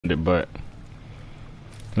But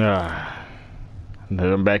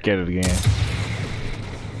I'm back at it again.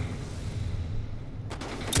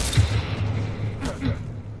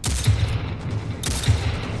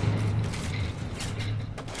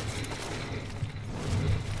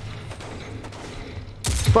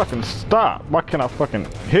 Fucking stop! Why can't I fucking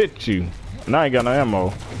hit you? And I ain't got no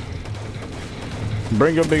ammo.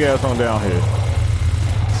 Bring your big ass on down here,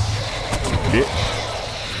 bitch.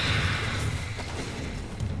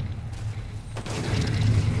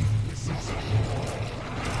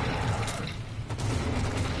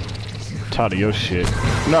 Tired of your shit.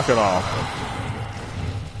 Knock it off.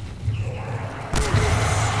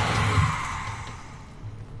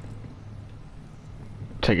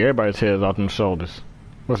 Take everybody's heads off them shoulders.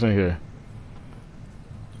 What's in here?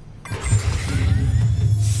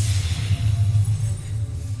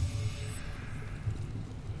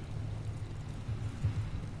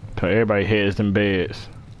 Put everybody's heads in beds.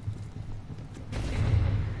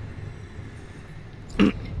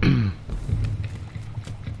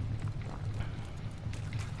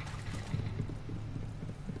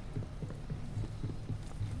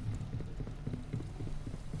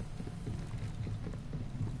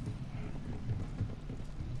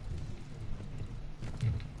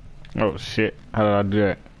 Oh shit, how did I do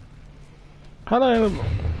that? How did I...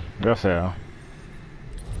 That's how.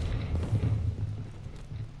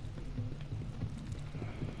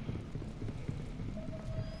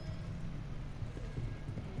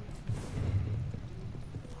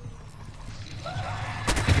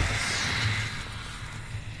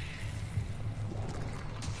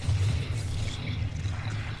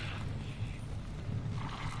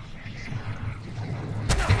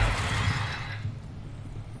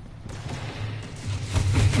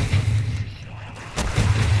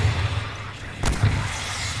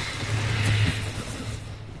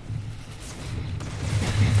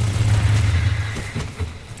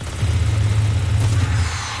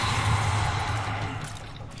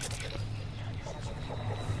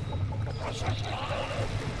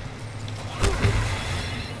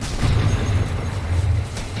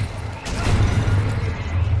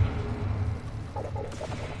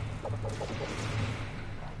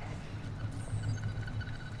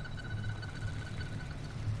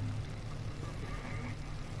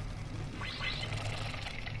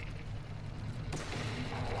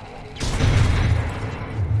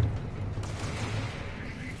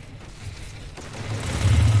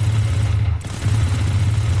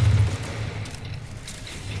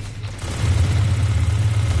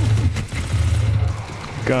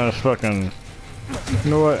 Gun's fucking... You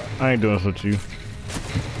know what? I ain't doing this with you.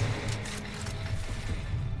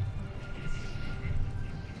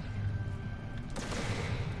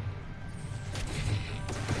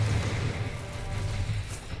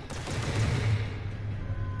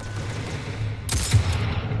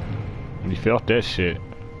 You felt that shit.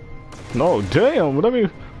 No, damn! Let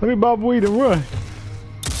me bob weed and run.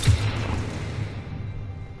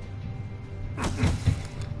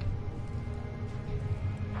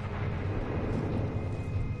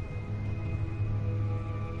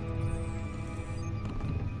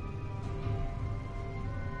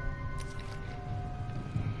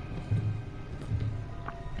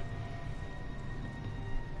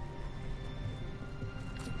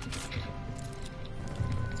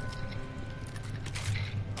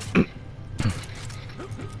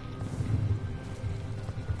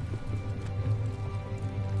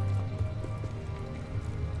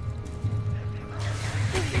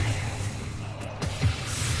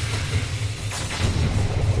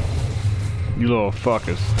 You little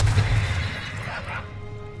fuckers.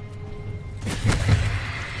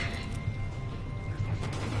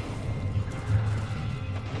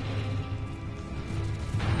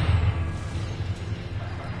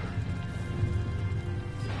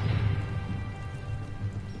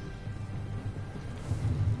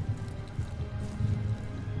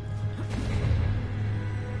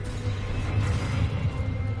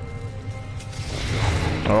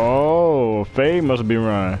 Oh, Faye must be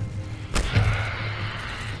running.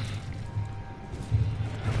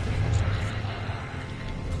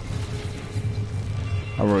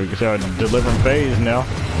 I'm ready to start delivering phase now.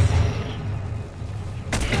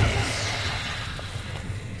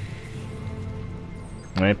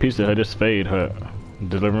 Man, Pizza Hut just fade hut.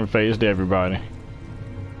 Delivering phase to everybody.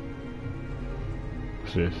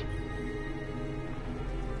 What's this?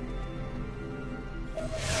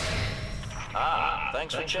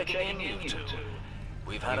 Thanks for checking in, you two.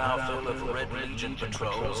 We've had our fill of Red Legion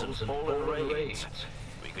patrols and fallen raids.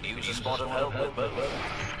 We could use a spot of help with both.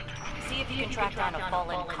 See if you can track down a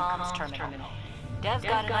fallen comms terminal. Dev's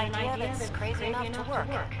got an idea that's crazy enough to work.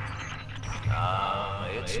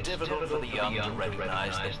 It's difficult for the young to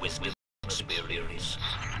recognize the wisdom of experience.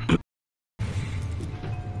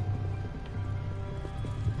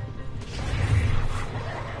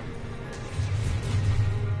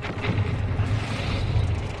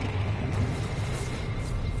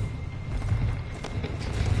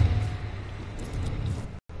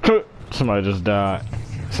 Somebody just died.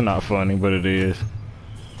 It's not funny, but it is.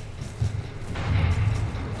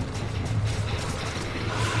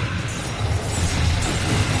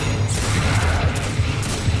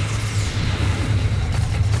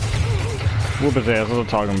 Whoop his ass, what I'm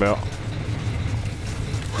talking about.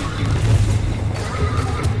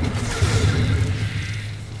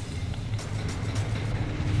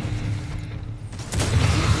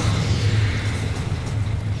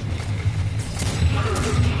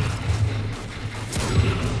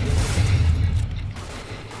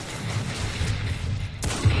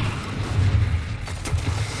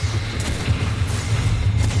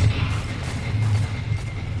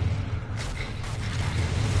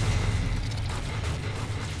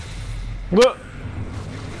 Look.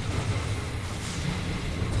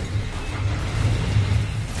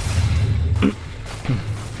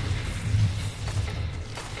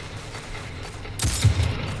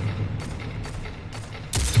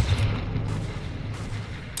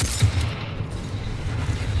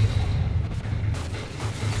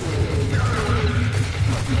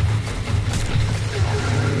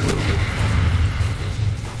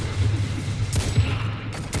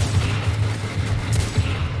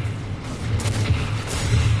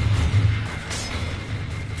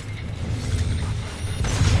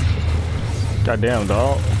 Goddamn,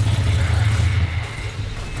 dog.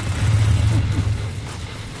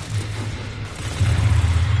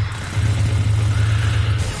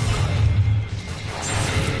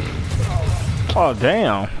 Oh,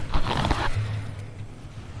 damn.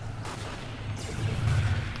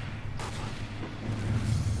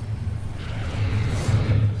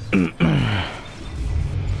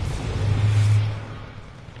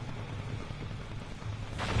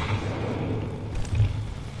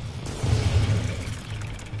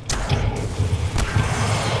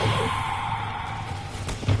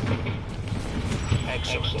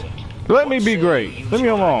 Let me be great. Leave me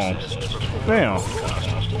alone. Damn.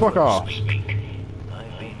 Fuck off.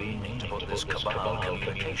 I've been meaning to put this Cabal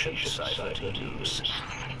communication cipher to use.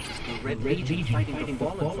 The Red Legion fighting the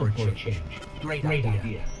Fallen for a change. Great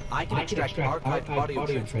idea. I can extract archived audio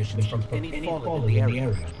transmissions from any Fallen in the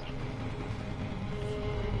area.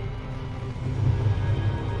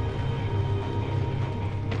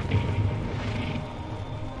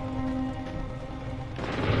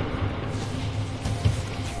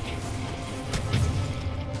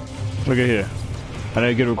 Look at here. I need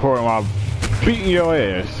to get a recording while I'm beating your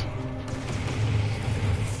ass.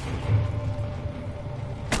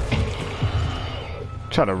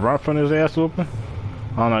 Try to run from his ass whooping.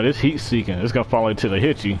 Oh no, this heat seeking. It's gonna fall until it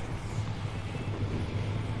hits you.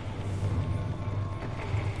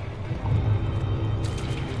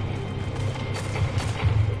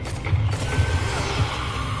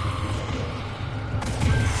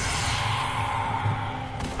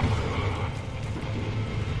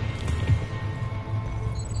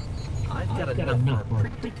 Enough for a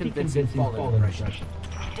pretty convincing Fallen impression.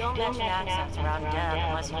 Don't mention accents around Dev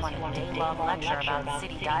unless you want a day-long lecture about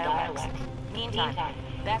city dialects. Meantime,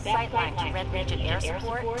 that sightline to Red Legion air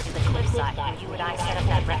support is the cliffside where you and I set up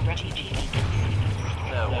that refugee meeting.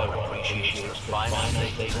 No one appreciates the finer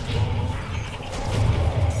things involved.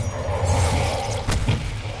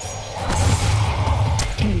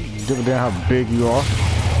 Give a damn how big you are.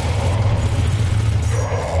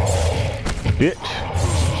 Bitch.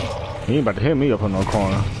 He ain't about to hit me up in no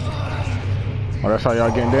corner. Oh, that's how y'all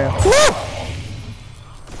getting down? Woo!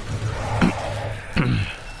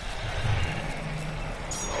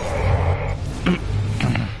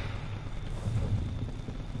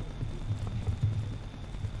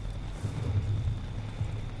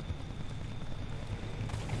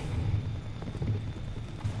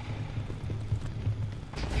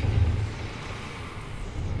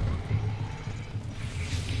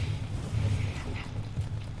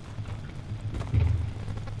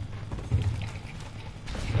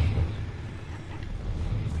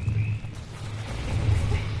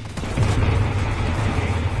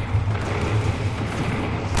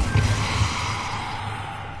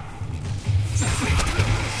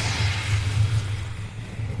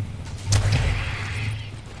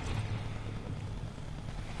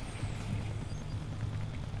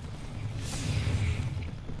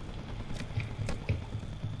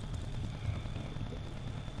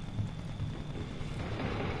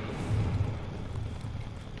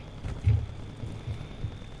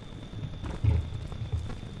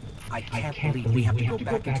 I can't believe we have to go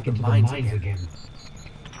back into the mines again.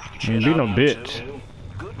 Ain't be no bitch.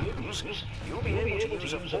 Good news. You'll be able to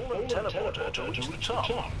use a fallen teleporter to reach the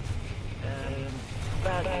top.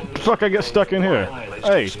 Bad news. Fuck, I get stuck in here.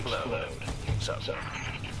 Hey. Explode. So.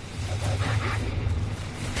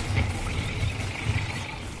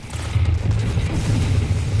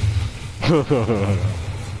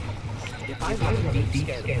 If I run a deep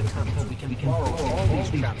scan of the tunnel, we can borrow all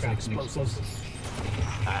these traps and explosives.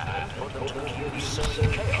 And put them to the use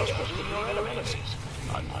of chaos between your enemies.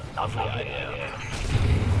 A lovely idea.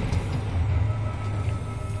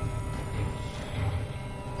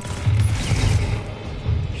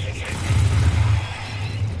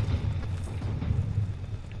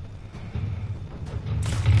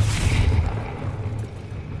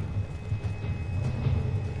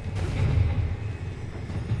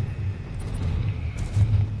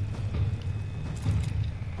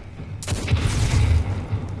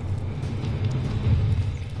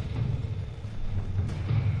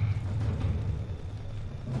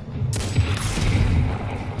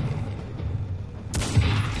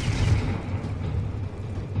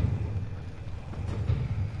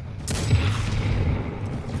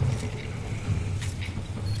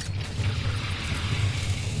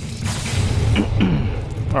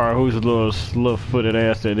 Alright, who's the little footed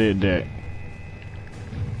ass that did that?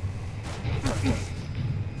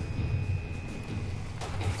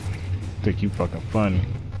 Think you fucking funny.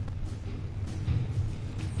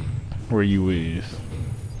 Where you is?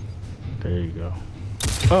 There you go.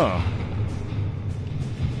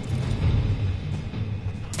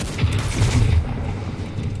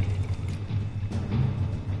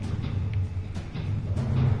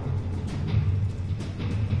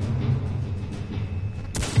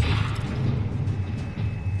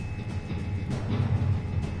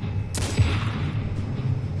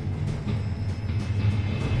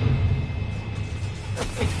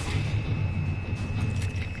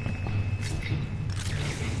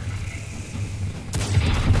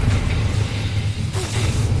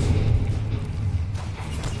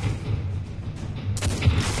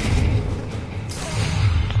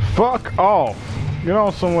 Fuck off! Get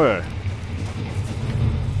on somewhere.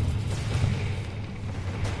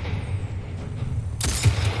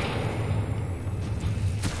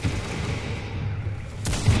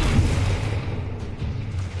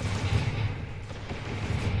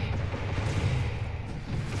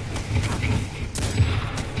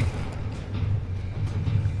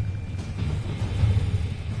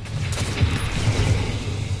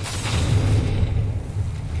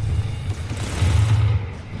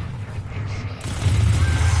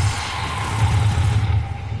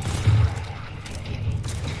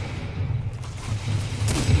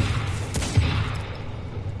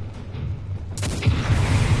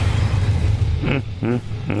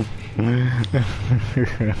 That's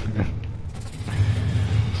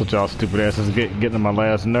what y'all stupid asses getting on my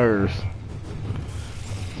last nerves.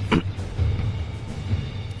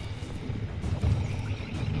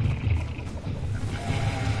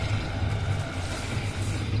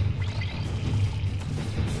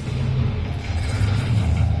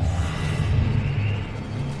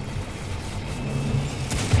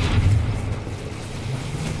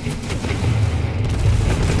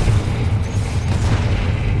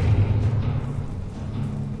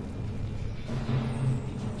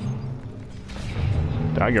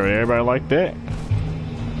 I get rid of everybody like that.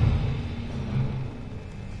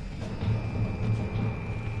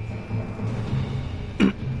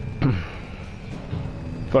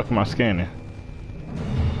 Fuck my scanning.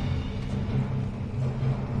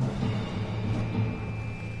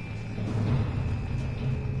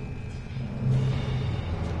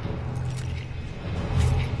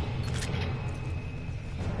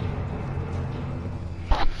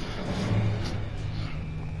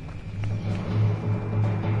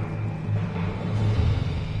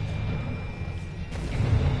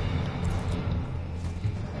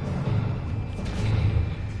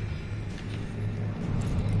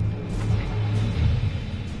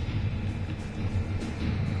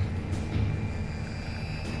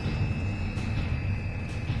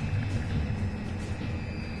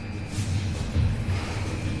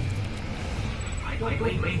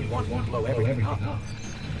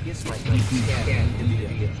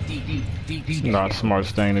 Not a smart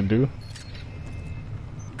thing to do.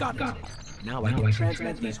 Got it. Now I can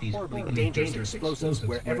transmit these horribly dangerous explosives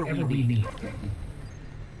wherever we need.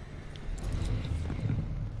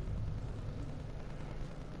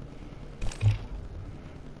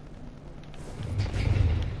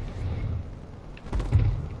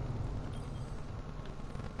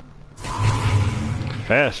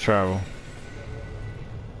 Fast travel.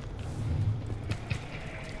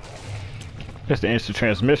 That's the instant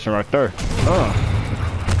transmission right there.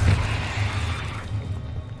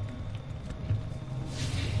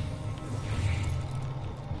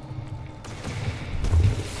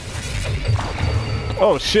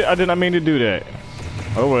 Oh shit, I did not mean to do that.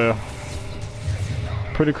 Oh well.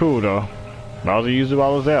 Pretty cool though. I was using it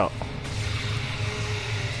while I was out.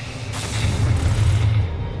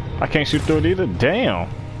 I can't shoot through it either. Damn.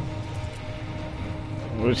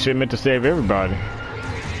 Well, shit meant to save everybody.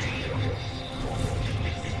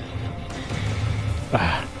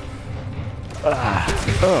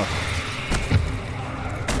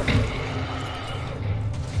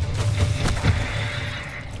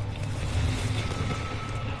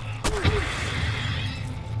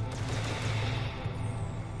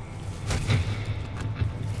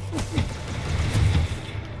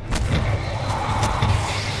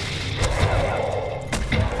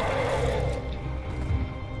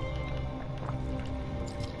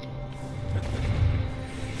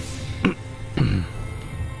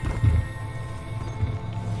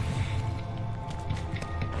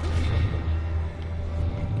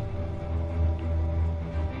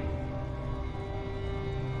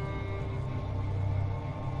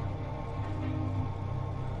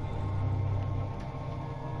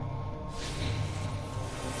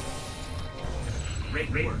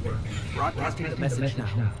 Broadcasting the message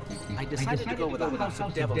now. I decided to go with a House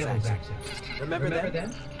of Devils accent. Remember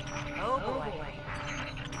them? Oh boy.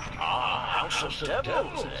 Ah, House of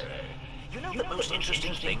Devils. You know the most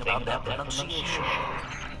interesting thing about that pronunciation?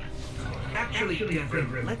 Actually,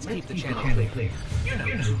 let's keep the channel clear. You know,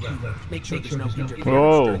 make sure there's no interference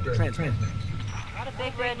Whoa. during the transmit. A lot of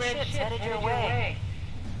big red ships headed your way.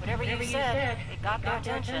 Whatever you said, it got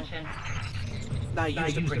their attention. I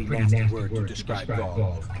used a pretty nasty word to describe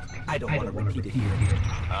Gaul. I don't want to repeat it here.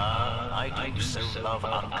 I do so love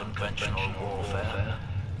unconventional warfare.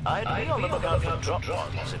 I'd be on the lookout for drop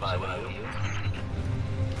ones if I were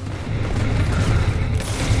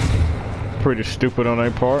you. Pretty stupid on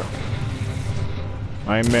their part.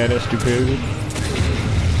 I ain't mad at stupidity.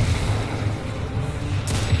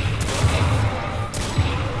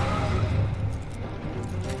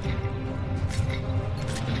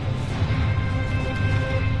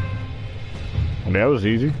 That was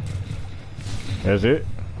easy. That's it.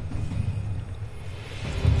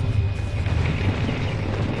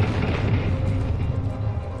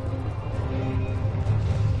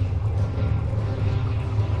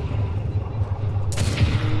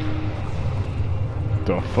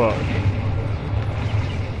 The fuck?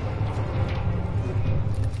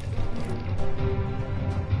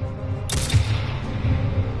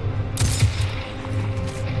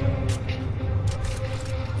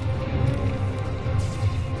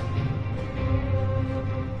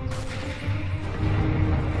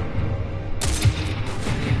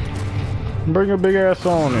 Bring your big ass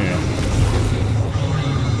on in.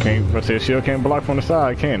 Can't, but the shield can't block from the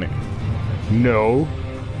side, can it? No.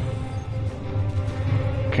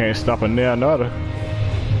 Can't stop a nail nutter.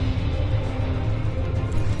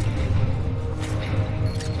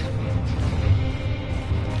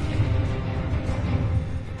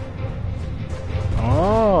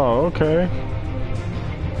 Oh, okay.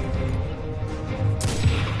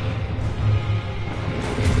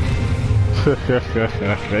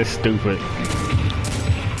 That's stupid.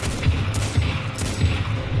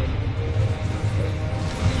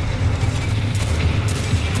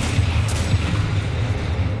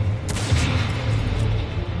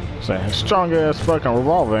 Strong ass fucking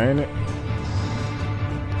revolver, ain't it?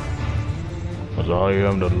 'Cause I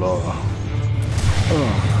am the law.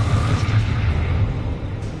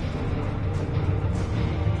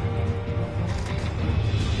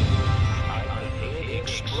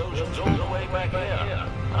 Explosions all the way back there.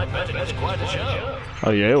 I bet it was quite a show.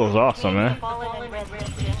 Oh yeah, it was awesome, man. Fallen and Red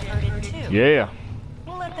Legion heard it too. Yeah.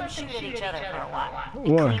 We'll let them shoot at each other for a while.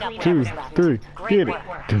 One, Clean up two, whatever's left. three, Great get it.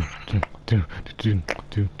 work. Get it.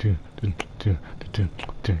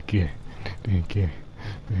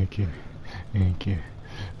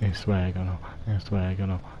 And swag on them. And swag on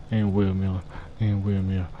them. And Will Miller. And Will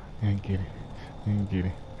Miller. And get it. And get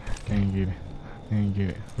it. And get it. And get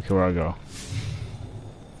it. Okay, where I go?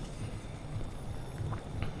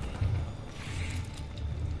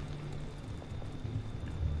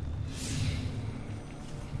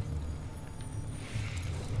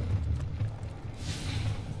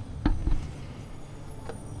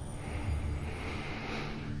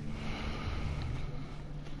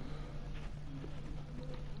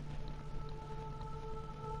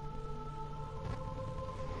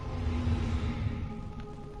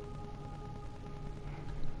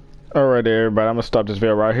 Alright everybody, I'm gonna stop this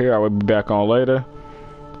video right here. I will be back on later.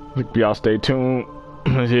 Y'all stay tuned.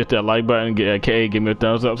 Hit that like button, give me a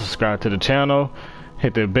thumbs up, subscribe to the channel,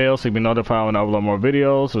 hit the bell so you be notified when I upload more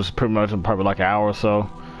videos. It's pretty much probably like an hour or so.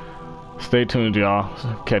 Stay tuned, y'all.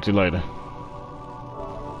 Catch you later.